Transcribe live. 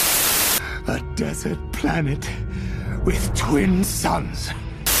A desert planet with twin suns.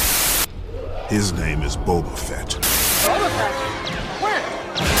 His name is Boba Fett. Boba Fett? Where?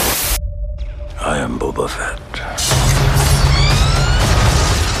 I am Boba Fett.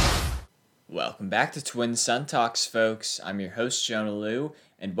 Welcome back to Twin Sun Talks, folks. I'm your host, Jonah Liu,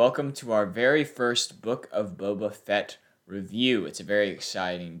 and welcome to our very first Book of Boba Fett review. It's a very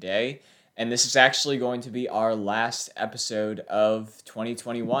exciting day, and this is actually going to be our last episode of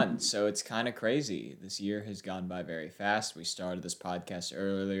 2021, so it's kind of crazy. This year has gone by very fast. We started this podcast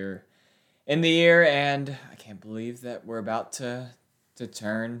earlier in the year, and I can't believe that we're about to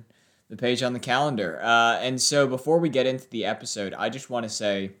turn the page on the calendar. And so before we get into the episode, I just want to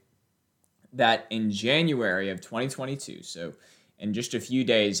say that in January of 2022, so in just a few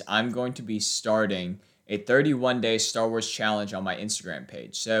days, I'm going to be starting a 31-day Star Wars challenge on my Instagram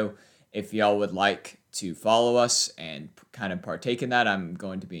page. So if y'all would like to follow us and kind of partake in that, I'm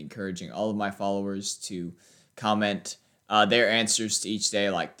going to be encouraging all of my followers to comment their answers to each day,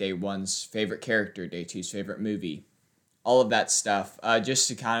 like day one's favorite character, day two's favorite movie, all of that stuff, just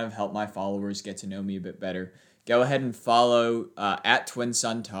to kind of help my followers get to know me a bit better. Go ahead and follow at Twin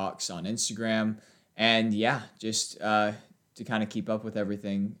Sun Talks on Instagram. And yeah, just to kind of keep up with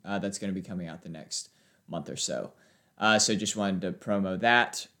everything that's going to be coming out the next month or so. So just wanted to promo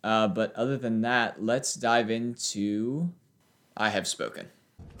that. But other than that, let's dive into I Have Spoken.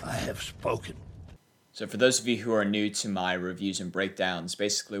 I have spoken. So for those of you who are new to my reviews and breakdowns,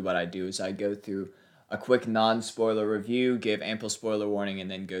 basically what I do is I go through a quick non-spoiler review, give ample spoiler warning, and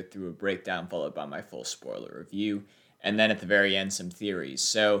then go through a breakdown followed by my full spoiler review, and then at the very end, some theories.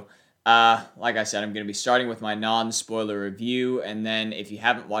 So, like I said, I'm going to be starting with my non-spoiler review, and then if you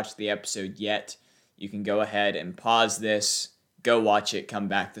haven't watched the episode yet, you can go ahead and pause this, go watch it, come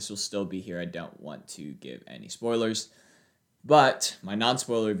back. This will still be here. I don't want to give any spoilers. But my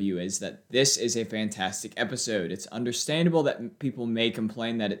non-spoiler review is that this is a fantastic episode. It's understandable that people may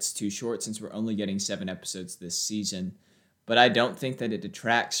complain that it's too short since we're only getting 7 episodes this season, but I don't think that it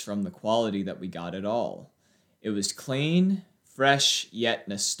detracts from the quality that we got at all. It was clean, fresh, yet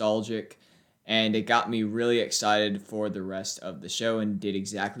nostalgic, and it got me really excited for the rest of the show and did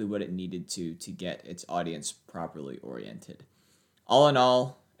exactly what it needed to get its audience properly oriented. All in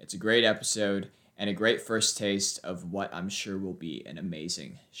all, it's a great episode and a great first taste of what I'm sure will be an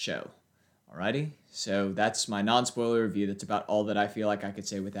amazing show. Alrighty, so that's my non-spoiler review. That's about all that I feel like I could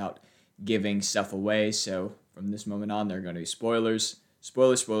say without giving stuff away. So from this moment on, there are going to be spoilers.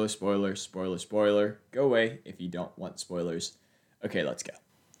 Spoiler, spoiler, spoiler, spoiler, spoiler. Go away if you don't want spoilers. Okay, let's go.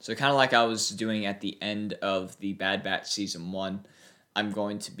 So kind of like I was doing at the end of the Bad Batch Season 1, I'm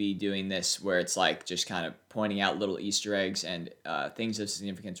going to be doing this where it's like just kind of pointing out little Easter eggs and things of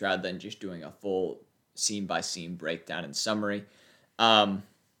significance rather than just doing a full scene-by-scene breakdown and summary. So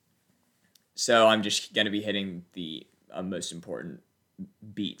I'm just going to be hitting the most important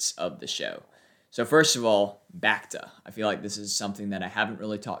beats of the show. So first of all, Bacta. I feel like this is something that I haven't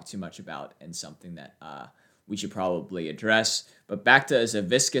really talked too much about and something that we should probably address. But Bacta is a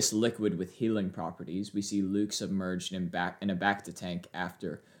viscous liquid with healing properties. We see Luke submerged in a Bacta tank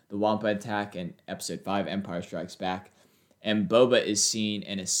after the Wampa attack in Episode 5, Empire Strikes Back. And Boba is seen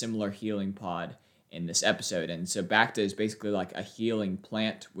in a similar healing pod in this episode. And so Bacta is basically like a healing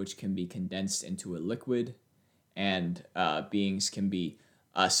plant which can be condensed into a liquid. And beings can be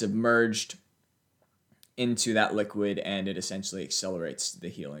submerged into that liquid, and it essentially accelerates the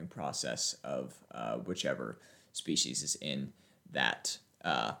healing process of whichever species is in that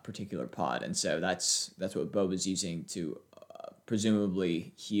particular pod. And so that's what Boba's using to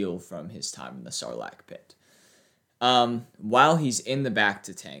presumably heal from his time in the Sarlacc pit. While he's in the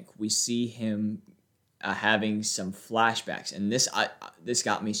Bacta tank, we see him having some flashbacks, and this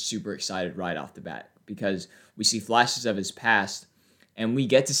got me super excited right off the bat because we see flashes of his past. And we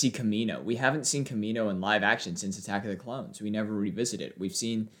get to see Kamino. We haven't seen Kamino in live action since Attack of the Clones. We never revisit it. We've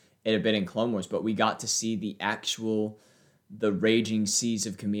seen it a bit in Clone Wars, but we got to see the raging seas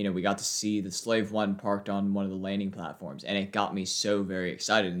of Kamino. We got to see the Slave One parked on one of the landing platforms, and it got me so very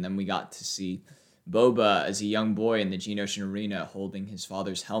excited. And then we got to see Boba as a young boy in the Geonosian arena holding his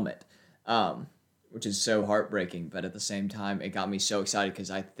father's helmet, which is so heartbreaking. But at the same time, it got me so excited because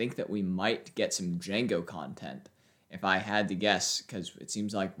I think that we might get some Jango content, if I had to guess, because it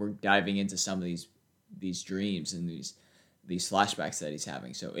seems like we're diving into some of these dreams and these flashbacks that he's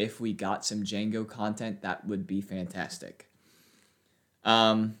having. So if we got some Jango content, that would be fantastic.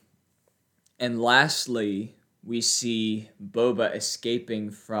 And lastly, we see Boba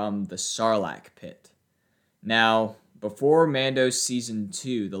escaping from the Sarlacc pit. Now, before Mando's Season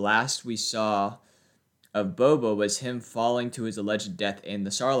 2, the last we saw of Boba was him falling to his alleged death in the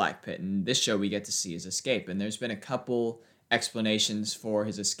Sarlacc pit. In this show, we get to see his escape, and there's been a couple explanations for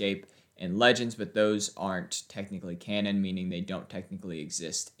his escape in Legends, but those aren't technically canon, meaning they don't technically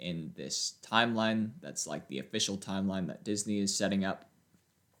exist in this timeline. That's like the official timeline that Disney is setting up.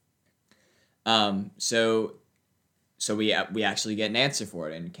 So we actually get an answer for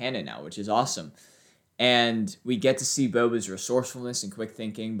it in canon now, which is awesome. And we get to see Boba's resourcefulness and quick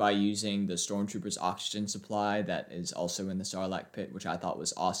thinking by using the Stormtrooper's oxygen supply that is also in the Sarlacc pit, which I thought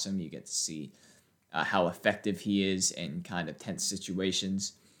was awesome. You get to see how effective he is in kind of tense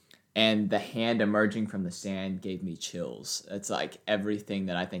situations. And the hand emerging from the sand gave me chills. It's like everything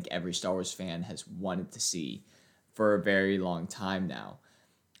that I think every Star Wars fan has wanted to see for a very long time now.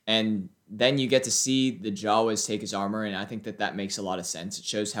 And then you get to see the Jawas take his armor, and I think that makes a lot of sense. It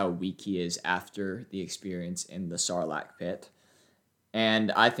shows how weak he is after the experience in the Sarlacc pit.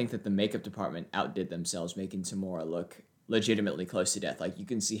 And I think that the makeup department outdid themselves, making Tamora look legitimately close to death. Like, you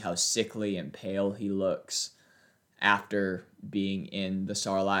can see how sickly and pale he looks after being in the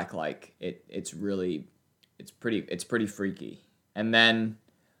Sarlacc. Like, it's pretty freaky. And then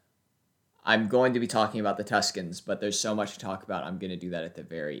I'm going to be talking about the Tuskens, but there's so much to talk about. I'm going to do that at the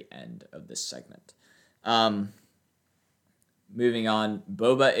very end of this segment. Moving on,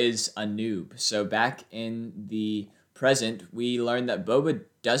 Boba is a noob. So back in the present, we learned that Boba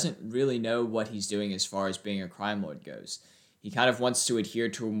doesn't really know what he's doing as far as being a crime lord goes. He kind of wants to adhere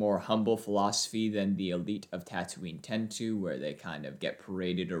to a more humble philosophy than the elite of Tatooine tend to, where they kind of get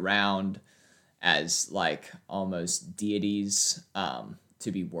paraded around as like almost deities,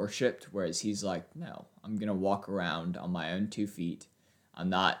 to be worshipped, whereas he's like, no, I'm gonna walk around on my own 2 feet. I'm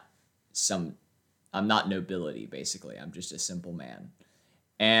not nobility, basically. I'm just a simple man.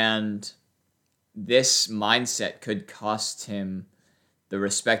 And this mindset could cost him the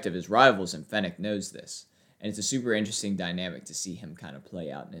respect of his rivals, and Fennec knows this. And it's a super interesting dynamic to see him kind of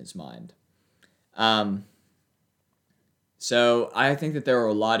play out in his mind. So I think that there are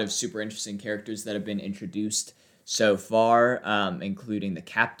a lot of super interesting characters that have been introduced so far, including the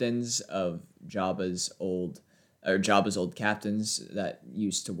captains of Jabba's old captains that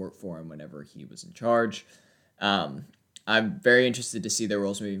used to work for him whenever he was in charge. I'm very interested to see their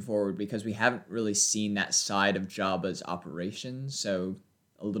roles moving forward because we haven't really seen that side of Jabba's operations, so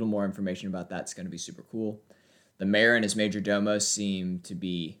a little more information about that's going to be super cool. The mayor and his major domo seem to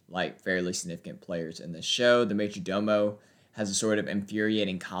be like fairly significant players in this show. The major domo has a sort of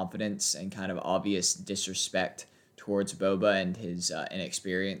infuriating confidence and kind of obvious disrespect towards Boba and his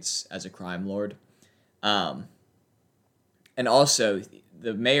inexperience as a crime lord. And also,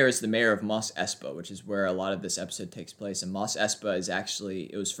 the mayor is the mayor of Mos Espa, which is where a lot of this episode takes place. And Mos Espa is actually,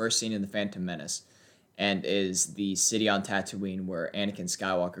 it was first seen in The Phantom Menace, and is the city on Tatooine where Anakin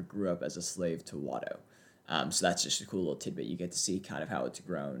Skywalker grew up as a slave to Watto. So that's just a cool little tidbit. You get to see kind of how it's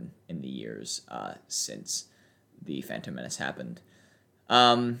grown in the years since The Phantom Menace happened.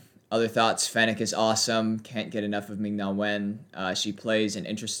 Other thoughts, Fennec is awesome. Can't get enough of Ming-Na Wen. She plays an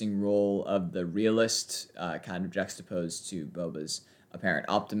interesting role of the realist, kind of juxtaposed to Boba's apparent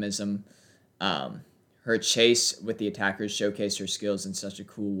optimism. Her chase with the attackers showcased her skills in such a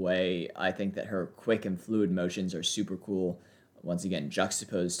cool way. I think that her quick and fluid motions are super cool. Once again,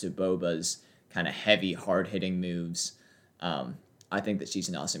 juxtaposed to Boba's kind of heavy, hard-hitting moves. I think that she's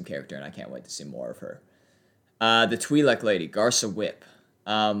an awesome character, and I can't wait to see more of her. The Twi'lek lady, Garsa Whip.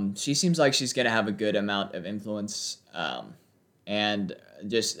 She seems like she's going to have a good amount of influence, and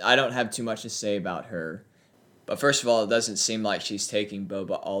just, I don't have too much to say about her. But first of all, it doesn't seem like she's taking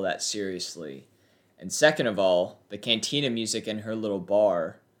Boba all that seriously. And second of all, the Cantina music in her little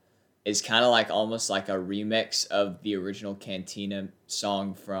bar is kind of like almost like a remix of the original Cantina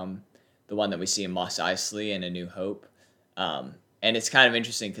song from the one that we see in Mos Eisley in A New Hope. And it's kind of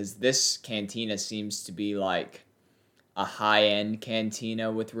interesting because this Cantina seems to be like a high-end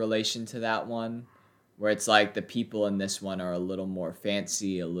cantina with relation to that one, where it's like the people in this one are a little more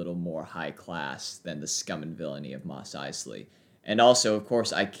fancy, a little more high class than the scum and villainy of Mos Eisley. And also, of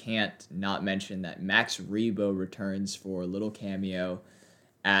course, I can't not mention that Max Rebo returns for a little cameo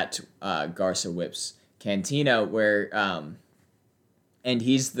at Garsa Whip's Cantina, where and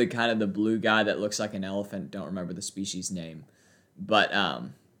he's the kind of the blue guy that looks like an elephant. Don't remember the species name, but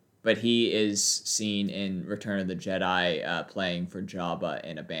he is seen in Return of the Jedi playing for Jabba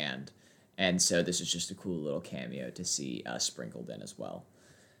in a band, and so this is just a cool little cameo to see sprinkled in as well.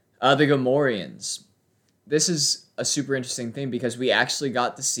 The Gamorreans. This is a super interesting thing because we actually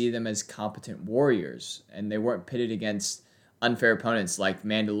got to see them as competent warriors, and they weren't pitted against unfair opponents like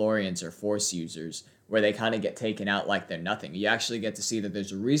Mandalorians or Force users, where they kind of get taken out like they're nothing. You actually get to see that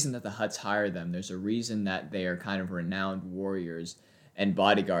there's a reason that the Hutts hire them. There's a reason that they are kind of renowned warriors and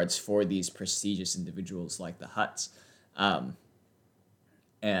bodyguards for these prestigious individuals like the Hutts.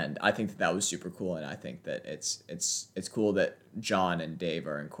 And I think that was super cool, and I think that it's cool that Jon and Dave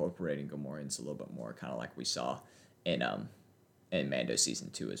are incorporating Gamorreans a little bit more, kind of like we saw in Mando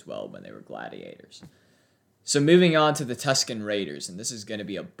Season 2 as well when they were gladiators. So moving on to the Tusken Raiders, and this is going to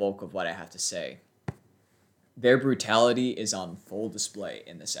be a bulk of what I have to say. Their brutality is on full display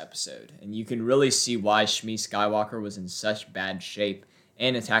in this episode, and you can really see why Shmi Skywalker was in such bad shape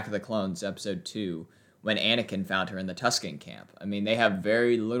in Attack of the Clones Episode 2 when Anakin found her in the Tusken camp. I mean, they have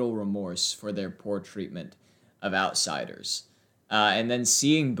very little remorse for their poor treatment of outsiders. And then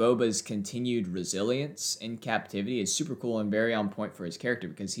seeing Boba's continued resilience in captivity is super cool and very on point for his character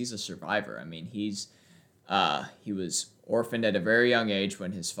because he's a survivor. I mean, he was orphaned at a very young age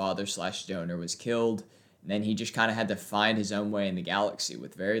when his father/donor was killed. And then he just kind of had to find his own way in the galaxy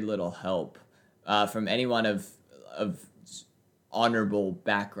with very little help from anyone of honorable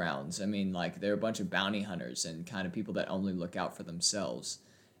backgrounds. I mean, like, they're a bunch of bounty hunters and kind of people that only look out for themselves.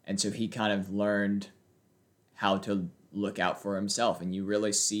 And so he kind of learned how to look out for himself. And you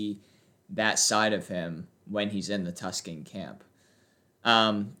really see that side of him when he's in the Tusken camp.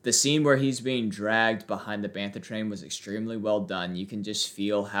 The scene where he's being dragged behind the Bantha train was extremely well done. You can just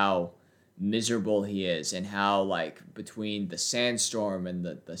feel how miserable he is and how, like, between the sandstorm and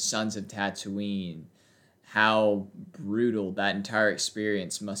the Sons of Tatooine, how brutal that entire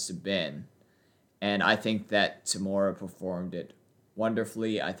experience must have been. And I think that Tamora performed it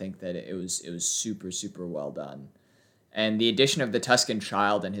wonderfully. I think that it was super, super well done. And the addition of the Tusken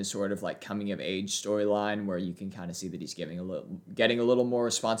child and his sort of like coming of age storyline, where you can kind of see that he's getting a little more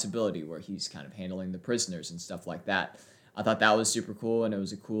responsibility, where he's kind of handling the prisoners and stuff like that. I thought that was super cool, and it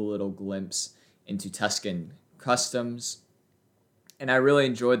was a cool little glimpse into Tusken customs. And I really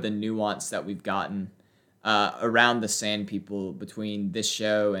enjoyed the nuance that we've gotten around the Sand People between this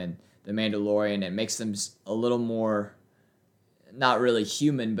show and The Mandalorian. It makes them a little more, not really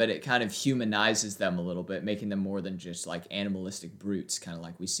human, but it kind of humanizes them a little bit, making them more than just like animalistic brutes, kind of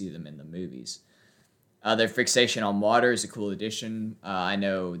like we see them in the movies. Their fixation on water is a cool addition. I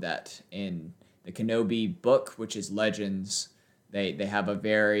know that in the Kenobi book, which is Legends, they have a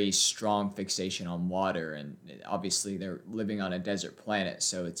very strong fixation on water, and obviously they're living on a desert planet,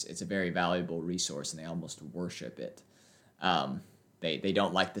 so it's a very valuable resource, and they almost worship it. They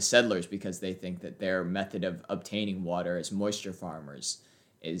don't like the settlers because they think that their method of obtaining water as moisture farmers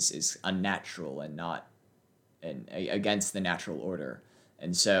is unnatural and not against the natural order.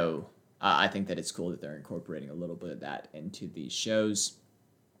 And so I think that it's cool that they're incorporating a little bit of that into these shows.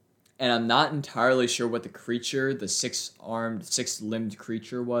 And I'm not entirely sure what the creature, the six-armed, six-limbed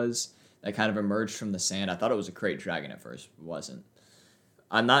creature was that kind of emerged from the sand. I thought it was a krayt dragon at first. It wasn't.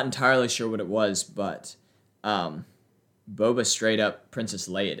 I'm not entirely sure what it was, but Boba straight up Princess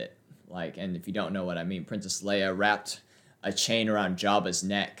Leia'd it. Like, and if you don't know what I mean, Princess Leia wrapped a chain around Jabba's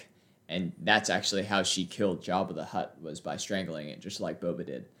neck, and that's actually how she killed Jabba the Hutt, was by strangling it, just like Boba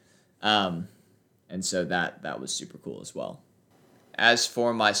did. And so that was super cool as well. As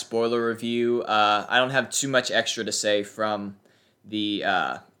for my spoiler review, I don't have too much extra to say from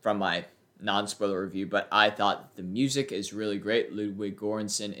my non-spoiler review, but I thought the music is really great. Ludwig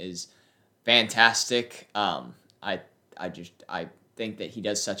Göransson is fantastic. I think that he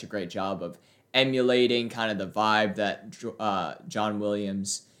does such a great job of emulating kind of the vibe that John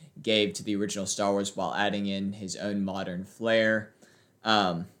Williams gave to the original Star Wars while adding in his own modern flair.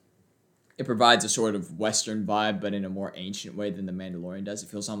 It provides a sort of Western vibe, but in a more ancient way than The Mandalorian does. It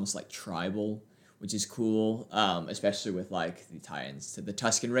feels almost like tribal, which is cool, especially with like the tie-ins to the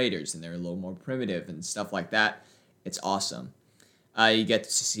Tusken Raiders, and they're a little more primitive and stuff like that. It's awesome. You get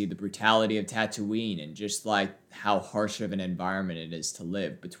to see the brutality of Tatooine and just like how harsh of an environment it is to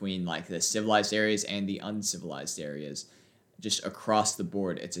live between like the civilized areas and the uncivilized areas. Just across the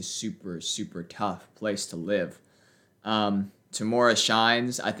board, it's a super, super tough place to live. Tamora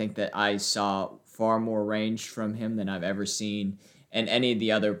shines. I think that I saw far more range from him than I've ever seen in any of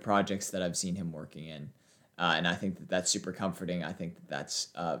the other projects that I've seen him working in. And I think that that's super comforting. I think that that's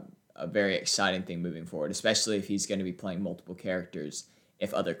a very exciting thing moving forward, especially if he's going to be playing multiple characters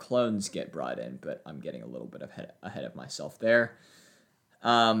if other clones get brought in, but I'm getting a little bit ahead of myself there.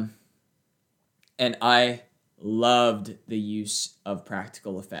 And I loved the use of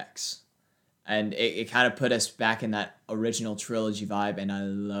practical effects. And it kind of put us back in that original trilogy vibe, and I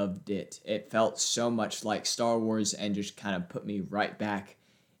loved it. It felt so much like Star Wars and just kind of put me right back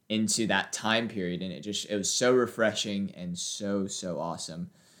into that time period, and it was so refreshing and so awesome.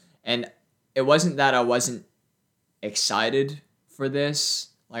 And it wasn't that I wasn't excited for this.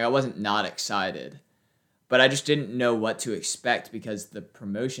 Like, I wasn't not excited, but I just didn't know what to expect because the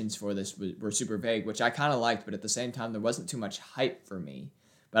promotions for this were super vague, which I kind of liked, but at the same time, there wasn't too much hype for me.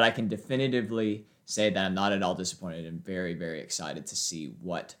 But I can definitively say that I'm not at all disappointed and very, very excited to see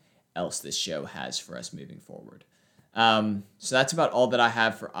what else this show has for us moving forward. So that's about all that I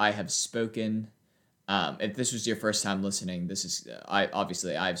have for I Have Spoken. If this was your first time listening, this is I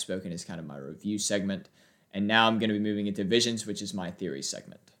Have Spoken is kind of my review segment, and now I'm going to be moving into Visions, which is my theory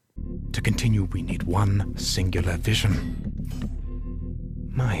segment. To continue, we need one singular vision.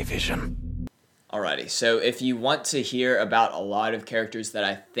 My vision. Alrighty, so if you want to hear about a lot of characters that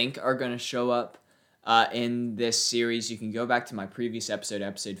I think are going to show up in this series, you can go back to my previous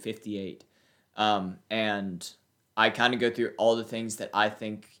episode 58, and I kind of go through all the things that I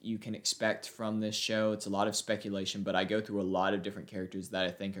think you can expect from this show. It's a lot of speculation, but I go through a lot of different characters that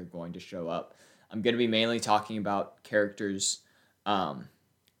I think are going to show up. I'm going to be mainly talking about characters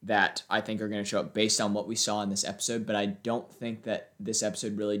that I think are going to show up based on what we saw in this episode, but I don't think that this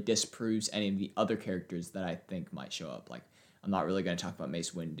episode really disproves any of the other characters that I think might show up. Like, I'm not really going to talk about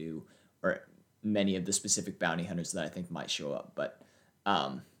Mace Windu or many of the specific bounty hunters that I think might show up, but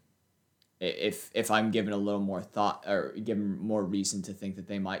if I'm given a little more thought or given more reason to think that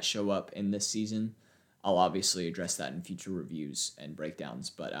they might show up in this season, I'll obviously address that in future reviews and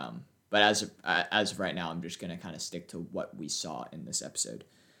breakdowns. But as of right now, I'm just going to kind of stick to what we saw in this episode.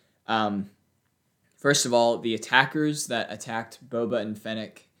 First of all, the attackers that attacked Boba and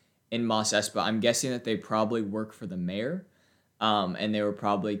Fennec in Mos Espa, I'm guessing that they probably work for the mayor, and they were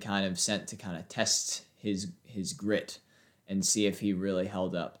probably kind of sent to kind of test his grit and see if he really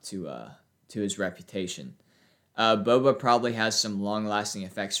held up to his reputation. Boba probably has some long-lasting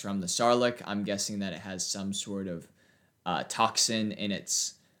effects from the Sarlacc. I'm guessing that it has some sort of toxin in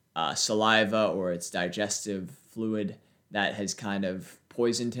its saliva or its digestive fluid that has kind of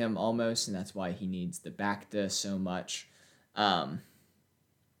poisoned him almost, and that's why he needs the Bacta so much.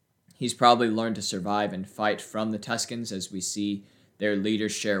 He's probably learned to survive and fight from the Tuskens, as we see their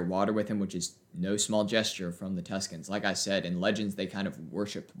leaders share water with him, which is no small gesture from the Tuskens. Like I said, in Legends, they kind of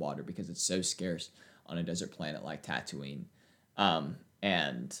worshipped water because it's so scarce on a desert planet like Tatooine.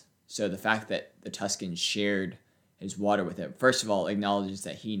 And so the fact that the Tuskens shared his water with him, first of all, acknowledges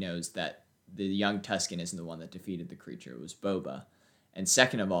that he knows that the young Tusken isn't the one that defeated the creature. It was Boba. And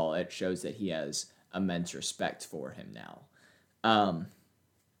second of all, it shows that he has immense respect for him now.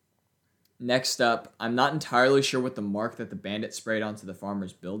 Next up, I'm not entirely sure what the mark that the bandit sprayed onto the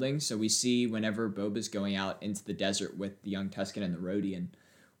farmer's building. So we see whenever Boba's going out into the desert with the young Tusken and the Rodian,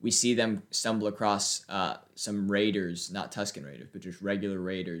 we see them stumble across some raiders, not Tusken raiders, but just regular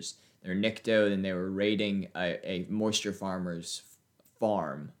raiders. They're Nikto, and they were raiding a moisture farmer's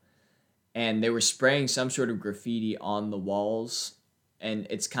farm. And they were spraying some sort of graffiti on the walls, and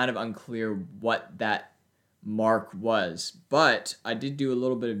it's kind of unclear what that mark was. But I did do a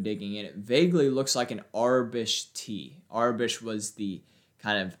little bit of digging, and it vaguely looks like an Arabish T. Arabish was the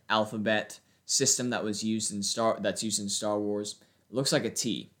kind of alphabet system that was used in Star Wars. It looks like a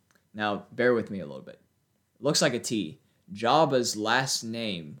T. Now, bear with me a little bit. It looks like a T. Jabba's last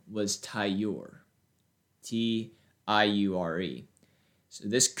name was Tayur. T-I-U-R-E. So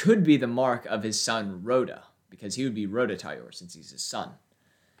this could be the mark of his son Rhoda, because he would be Rhoda Tayur since he's his son.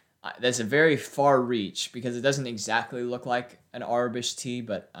 That's a very far reach because it doesn't exactly look like an Arabish T,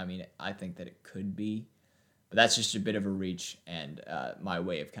 but I mean, I think that it could be. But that's just a bit of a reach and my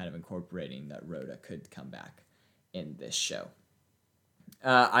way of kind of incorporating that Rhoda could come back in this show.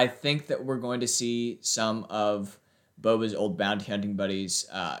 I think that we're going to see some of Boba's old bounty hunting buddies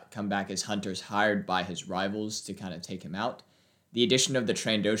come back as hunters hired by his rivals to kind of take him out. The addition of the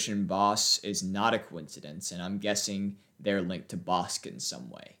Trandoshan boss is not a coincidence, and I'm guessing they're linked to Bossk in some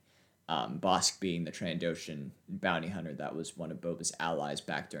way. Bossk being the Trandoshan bounty hunter that was one of Boba's allies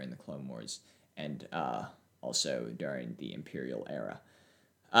back during the Clone Wars and also during the Imperial era.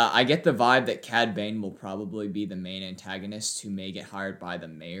 I get the vibe that Cad Bane will probably be the main antagonist who may get hired by the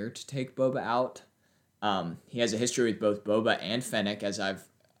mayor to take Boba out. He has a history with both Boba and Fennec, as I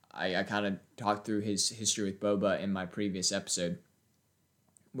kind of talked through his history with Boba in my previous episode,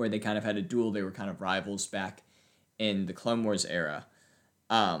 where they kind of had a duel. They were kind of rivals back in the Clone Wars era.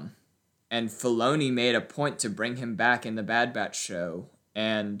 And Filoni made a point to bring him back in the Bad Batch show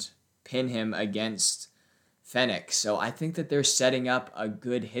and pin him against Fennec. So I think that they're setting up a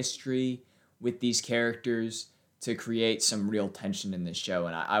good history with these characters to create some real tension in this show.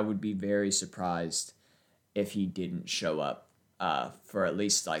 And I would be very surprised if he didn't show up for at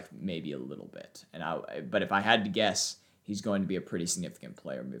least like maybe a little bit. But if I had to guess, he's going to be a pretty significant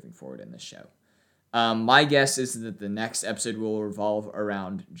player moving forward in this show. My guess is that the next episode will revolve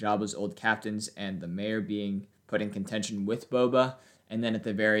around Jabba's old captains and the mayor being put in contention with Boba, and then at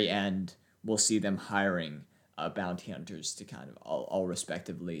the very end, we'll see them hiring bounty hunters to kind of all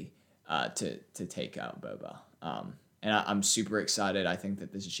respectively to take out Boba. And I'm super excited. I think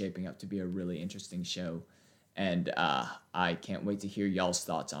that this is shaping up to be a really interesting show, and I can't wait to hear y'all's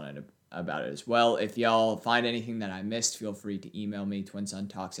thoughts on it about it as well. If y'all find anything that I missed, feel free to email me,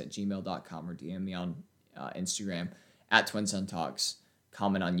 twinsontalks@gmail.com, or DM me on Instagram @twinsontalks.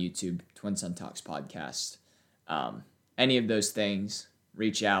 Comment on YouTube, Twin Sun Talks Podcast. Any of those things,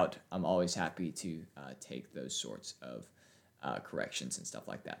 reach out. I'm always happy to take those sorts of corrections and stuff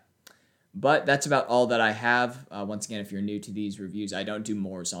like that. But that's about all that I have. Once again, if you're new to these reviews, I don't do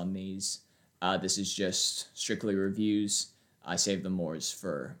mores on these. This is just strictly reviews. I save the mores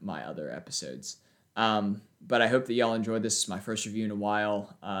for my other episodes. But I hope that y'all enjoyed this. It's my first review in a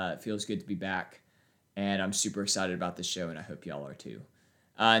while. It feels good to be back. And I'm super excited about this show, and I hope y'all are too.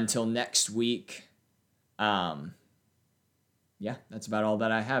 Until next week, yeah, that's about all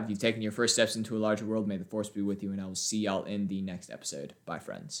that I have. You've taken your first steps into a larger world. May the Force be with you, and I will see y'all in the next episode. Bye,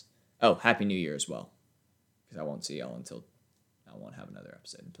 friends. Oh, Happy New Year as well, because I won't see y'all until, I won't have another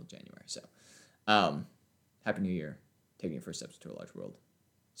episode until January. So, Happy New Year. Taking your first steps into a larger world.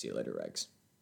 See you later, Regs.